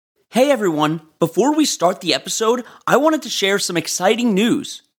Hey everyone, before we start the episode, I wanted to share some exciting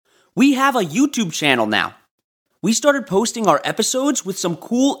news. We have a YouTube channel now. We started posting our episodes with some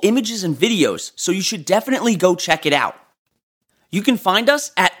cool images and videos, so you should definitely go check it out. You can find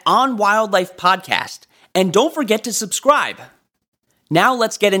us at On Wildlife Podcast, and don't forget to subscribe. Now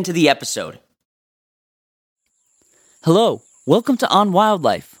let's get into the episode. Hello, welcome to On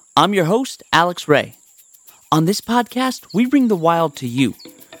Wildlife. I'm your host, Alex Ray. On this podcast, we bring the wild to you.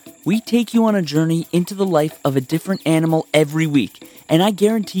 We take you on a journey into the life of a different animal every week, and I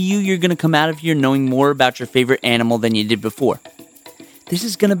guarantee you're going to come out of here knowing more about your favorite animal than you did before. This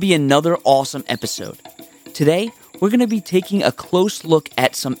is going to be another awesome episode. Today, we're going to be taking a close look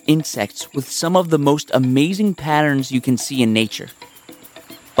at some insects with some of the most amazing patterns you can see in nature.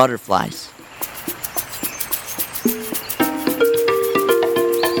 Butterflies.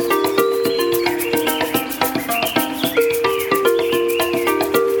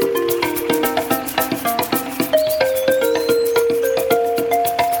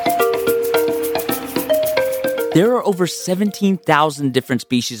 There are over 17,000 different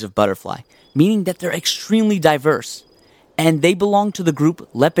species of butterfly, meaning that they're extremely diverse. And they belong to the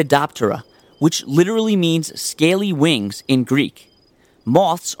group Lepidoptera, which literally means scaly wings in Greek.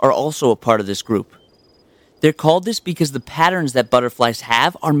 Moths are also a part of this group. They're called this because the patterns that butterflies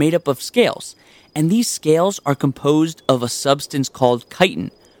have are made up of scales, and these scales are composed of a substance called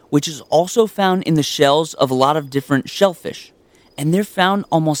chitin, which is also found in the shells of a lot of different shellfish, and they're found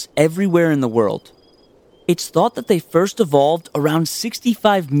almost everywhere in the world. It's thought that they first evolved around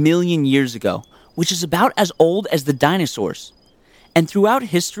 65 million years ago, which is about as old as the dinosaurs. And throughout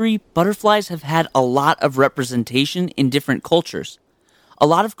history, butterflies have had a lot of representation in different cultures. A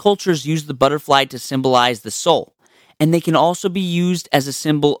lot of cultures use the butterfly to symbolize the soul, and they can also be used as a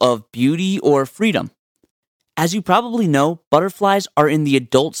symbol of beauty or freedom. As you probably know, butterflies are in the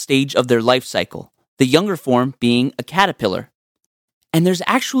adult stage of their life cycle, the younger form being a caterpillar. And there's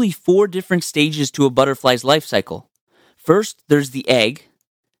actually 4 different stages to a butterfly's life cycle. First, there's the egg.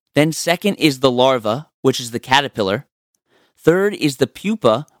 Then second is the larva, which is the caterpillar. Third is the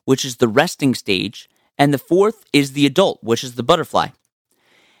pupa, which is the resting stage. And the fourth is the adult, which is the butterfly.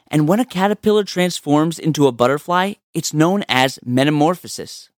 And when a caterpillar transforms into a butterfly, it's known as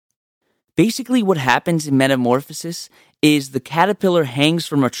metamorphosis. Basically, what happens in metamorphosis is the caterpillar hangs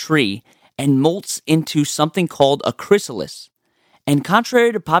from a tree and molts into something called a chrysalis. And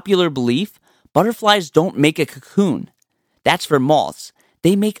contrary to popular belief, butterflies don't make a cocoon. That's for moths.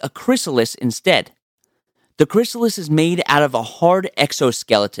 They make a chrysalis instead. The chrysalis is made out of a hard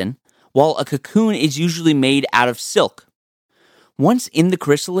exoskeleton, while a cocoon is usually made out of silk. Once in the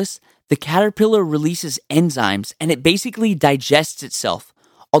chrysalis, the caterpillar releases enzymes and it basically digests itself,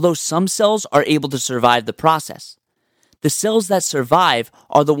 although some cells are able to survive the process. The cells that survive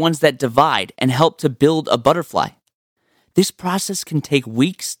are the ones that divide and help to build a butterfly. This process can take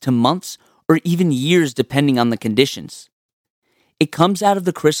weeks to months or even years depending on the conditions. It comes out of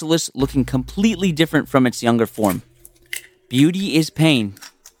the chrysalis looking completely different from its younger form. Beauty is pain.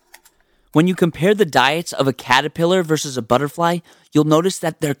 When you compare the diets of a caterpillar versus a butterfly, you'll notice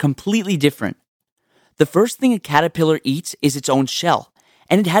that they're completely different. The first thing a caterpillar eats is its own shell,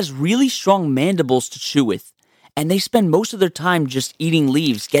 and it has really strong mandibles to chew with, and they spend most of their time just eating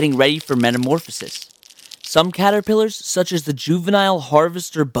leaves getting ready for metamorphosis. Some caterpillars, such as the juvenile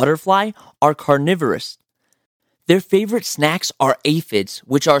harvester butterfly, are carnivorous. Their favorite snacks are aphids,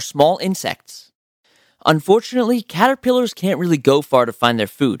 which are small insects. Unfortunately, caterpillars can't really go far to find their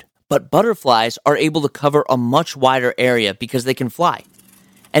food, but butterflies are able to cover a much wider area because they can fly.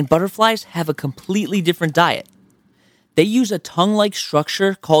 And butterflies have a completely different diet. They use a tongue-like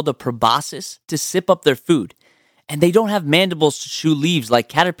structure called a proboscis to sip up their food, and they don't have mandibles to chew leaves like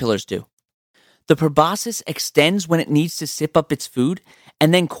caterpillars do. The proboscis extends when it needs to sip up its food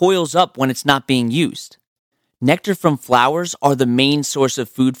and then coils up when it's not being used. Nectar from flowers are the main source of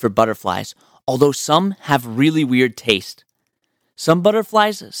food for butterflies, although some have really weird taste. Some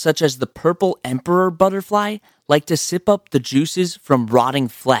butterflies, such as the purple emperor butterfly, like to sip up the juices from rotting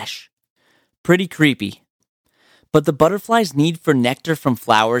flesh. Pretty creepy. But the butterfly's need for nectar from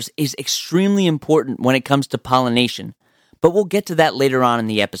flowers is extremely important when it comes to pollination, but we'll get to that later on in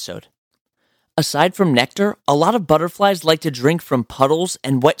the episode. Aside from nectar, a lot of butterflies like to drink from puddles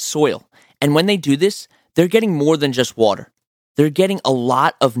and wet soil, and when they do this, they're getting more than just water. They're getting a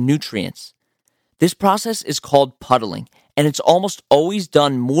lot of nutrients. This process is called puddling, and it's almost always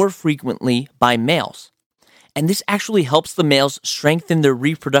done more frequently by males. And this actually helps the males strengthen their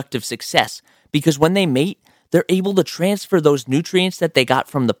reproductive success, because when they mate, they're able to transfer those nutrients that they got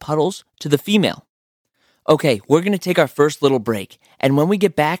from the puddles to the female. Okay, we're going to take our first little break, and when we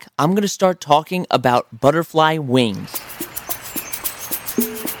get back, I'm going to start talking about butterfly wings.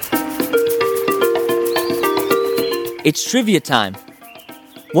 It's trivia time.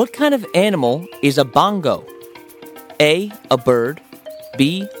 What kind of animal is a bongo? A bird,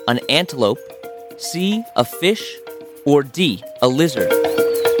 B, an antelope, C, a fish, or D, a lizard?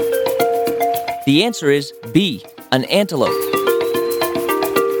 The answer is B, an antelope.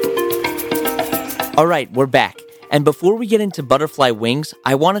 All right, we're back. And before we get into butterfly wings,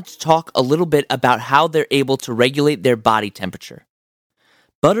 I wanted to talk a little bit about how they're able to regulate their body temperature.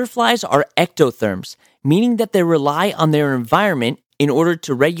 Butterflies are ectotherms, meaning that they rely on their environment in order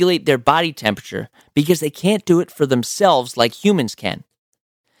to regulate their body temperature because they can't do it for themselves like humans can.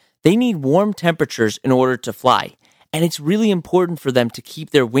 They need warm temperatures in order to fly, and it's really important for them to keep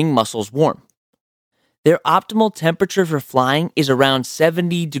their wing muscles warm. Their optimal temperature for flying is around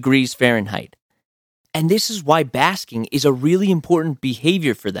 70 degrees Fahrenheit. And this is why basking is a really important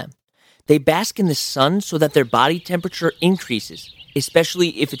behavior for them. They bask in the sun so that their body temperature increases,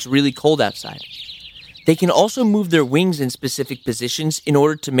 especially if it's really cold outside. They can also move their wings in specific positions in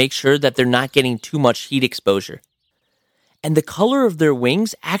order to make sure that they're not getting too much heat exposure. And the color of their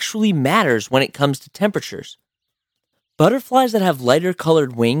wings actually matters when it comes to temperatures. Butterflies that have lighter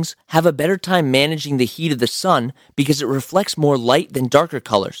colored wings have a better time managing the heat of the sun because it reflects more light than darker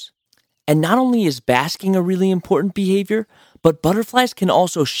colors. And not only is basking a really important behavior, but butterflies can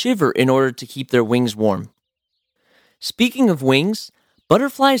also shiver in order to keep their wings warm. Speaking of wings,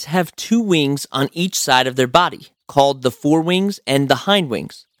 butterflies have two wings on each side of their body, called the forewings and the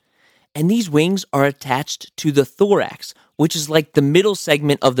hindwings. And these wings are attached to the thorax, which is like the middle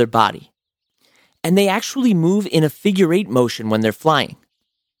segment of their body. And they actually move in a figure-8 motion when they're flying.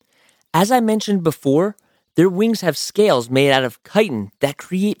 As I mentioned before, their wings have scales made out of chitin that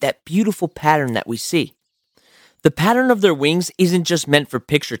create that beautiful pattern that we see. The pattern of their wings isn't just meant for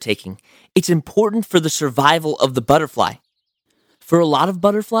picture taking. It's important for the survival of the butterfly. For a lot of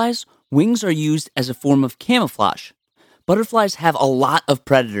butterflies, wings are used as a form of camouflage. Butterflies have a lot of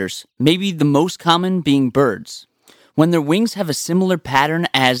predators, maybe the most common being birds. When their wings have a similar pattern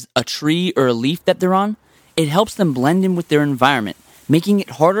as a tree or a leaf that they're on, it helps them blend in with their environment, making it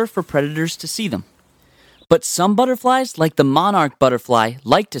harder for predators to see them. But some butterflies, like the monarch butterfly,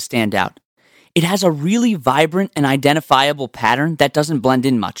 like to stand out. It has a really vibrant and identifiable pattern that doesn't blend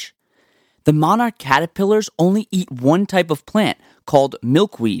in much. The monarch caterpillars only eat one type of plant called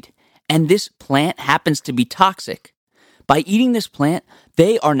milkweed, and this plant happens to be toxic. By eating this plant,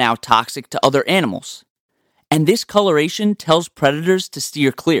 they are now toxic to other animals. And this coloration tells predators to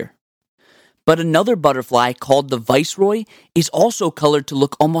steer clear. But another butterfly called the viceroy is also colored to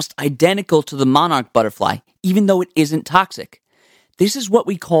look almost identical to the monarch butterfly, even though it isn't toxic. This is what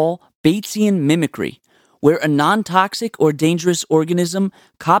we call Batesian mimicry, where a non-toxic or dangerous organism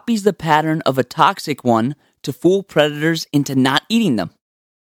copies the pattern of a toxic one to fool predators into not eating them.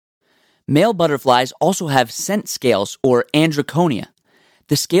 Male butterflies also have scent scales or androconia.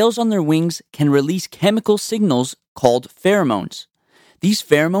 The scales on their wings can release chemical signals called pheromones. These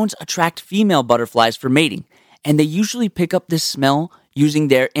pheromones attract female butterflies for mating, and they usually pick up this smell using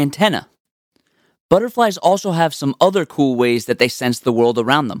their antenna. Butterflies also have some other cool ways that they sense the world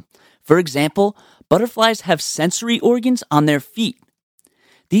around them. For example, butterflies have sensory organs on their feet.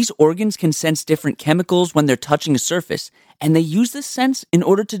 These organs can sense different chemicals when they're touching a surface, and they use this sense in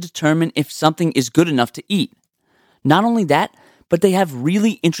order to determine if something is good enough to eat. Not only that, but they have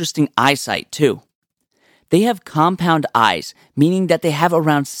really interesting eyesight too. They have compound eyes, meaning that they have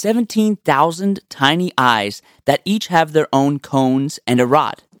around 17,000 tiny eyes that each have their own cones and a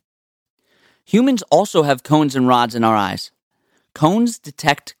rod. Humans also have cones and rods in our eyes. Cones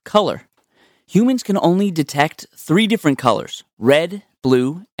detect color. Humans can only detect 3 different colors: red,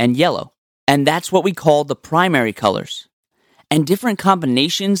 blue, and yellow. And that's what we call the primary colors. And different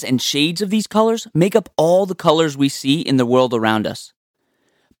combinations and shades of these colors make up all the colors we see in the world around us.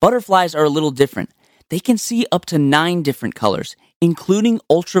 Butterflies are a little different. They can see up to 9 different colors, including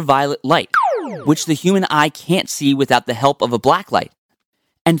ultraviolet light, which the human eye can't see without the help of a black light.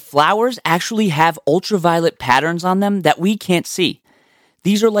 And flowers actually have ultraviolet patterns on them that we can't see.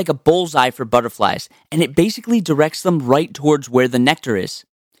 These are like a bullseye for butterflies, and it basically directs them right towards where the nectar is.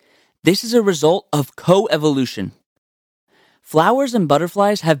 This is a result of coevolution. Flowers and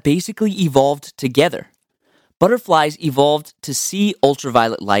butterflies have basically evolved together. Butterflies evolved to see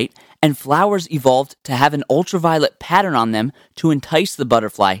ultraviolet light, and flowers evolved to have an ultraviolet pattern on them to entice the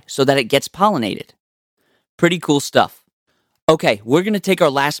butterfly so that it gets pollinated. Pretty cool stuff. Okay, we're going to take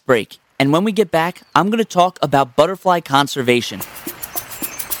our last break, and when we get back, I'm going to talk about butterfly conservation.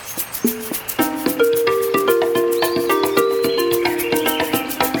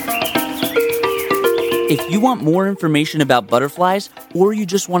 If you want more information about butterflies, or you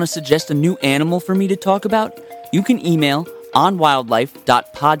just want to suggest a new animal for me to talk about, you can email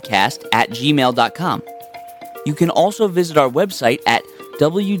onwildlife.podcast@gmail.com. You can also visit our website at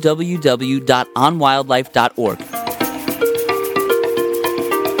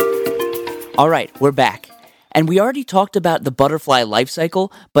www.onwildlife.org. All right, we're back. And we already talked about the butterfly life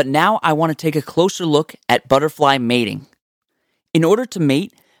cycle, but now I want to take a closer look at butterfly mating. In order to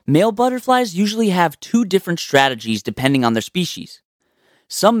mate, male butterflies usually have two different strategies depending on their species.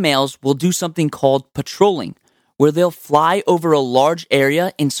 Some males will do something called patrolling, where they'll fly over a large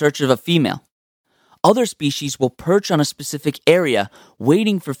area in search of a female. Other species will perch on a specific area,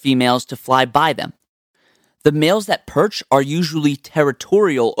 waiting for females to fly by them. The males that perch are usually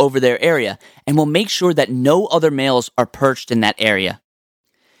territorial over their area and will make sure that no other males are perched in that area.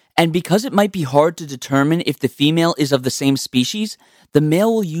 And because it might be hard to determine if the female is of the same species, the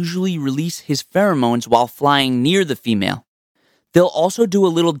male will usually release his pheromones while flying near the female. They'll also do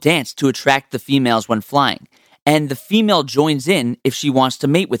a little dance to attract the females when flying, and the female joins in if she wants to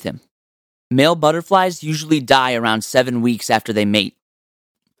mate with him. Male butterflies usually die around 7 weeks after they mate.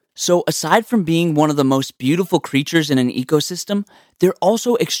 So aside from being one of the most beautiful creatures in an ecosystem, they're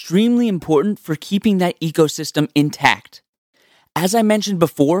also extremely important for keeping that ecosystem intact. As I mentioned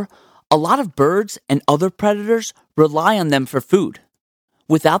before, a lot of birds and other predators rely on them for food.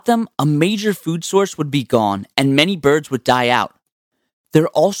 Without them, a major food source would be gone and many birds would die out. They're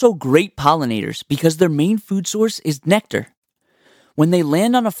also great pollinators because their main food source is nectar. When they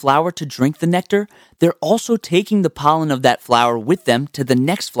land on a flower to drink the nectar, they're also taking the pollen of that flower with them to the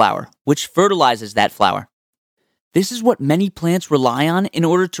next flower, which fertilizes that flower. This is what many plants rely on in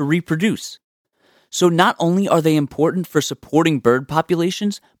order to reproduce. So not only are they important for supporting bird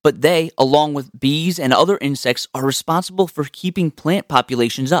populations, but they, along with bees and other insects, are responsible for keeping plant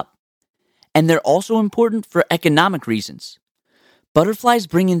populations up. And they're also important for economic reasons. Butterflies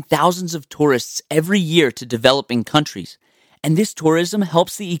bring in thousands of tourists every year to developing countries, and this tourism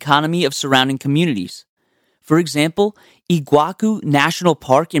helps the economy of surrounding communities. For example, Iguacu National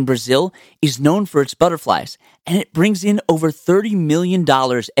Park in Brazil is known for its butterflies, and it brings in over $30 million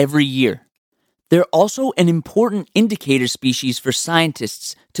every year. They're also an important indicator species for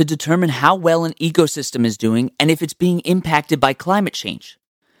scientists to determine how well an ecosystem is doing and if it's being impacted by climate change.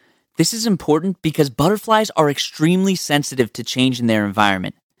 This is important because butterflies are extremely sensitive to change in their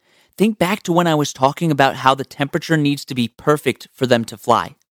environment. Think back to when I was talking about how the temperature needs to be perfect for them to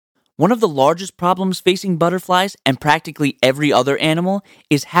fly. One of the largest problems facing butterflies and practically every other animal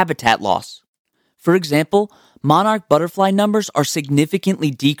is habitat loss. For example, monarch butterfly numbers are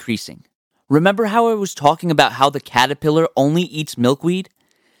significantly decreasing. Remember how I was talking about how the caterpillar only eats milkweed?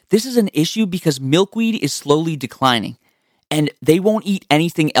 This is an issue because milkweed is slowly declining, and they won't eat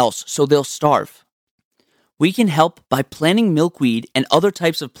anything else, so they'll starve. We can help by planting milkweed and other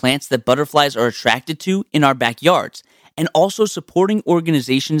types of plants that butterflies are attracted to in our backyards, and also supporting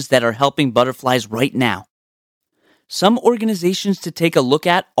organizations that are helping butterflies right now. Some organizations to take a look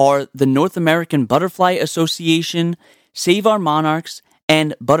at are the North American Butterfly Association, Save Our Monarchs,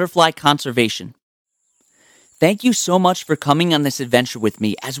 and Butterfly Conservation. Thank you so much for coming on this adventure with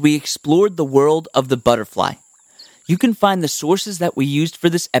me as we explored the world of the butterfly. You can find the sources that we used for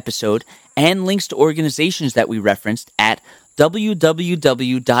this episode and links to organizations that we referenced at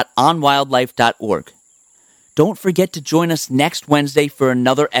www.onwildlife.org. Don't forget to join us next Wednesday for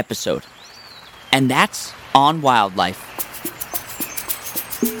another episode. And that's On Wildlife.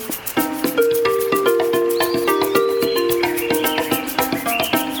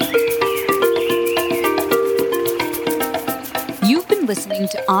 You've been listening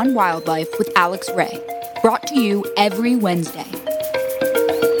to On Wildlife with Alex Ray, brought to you every Wednesday.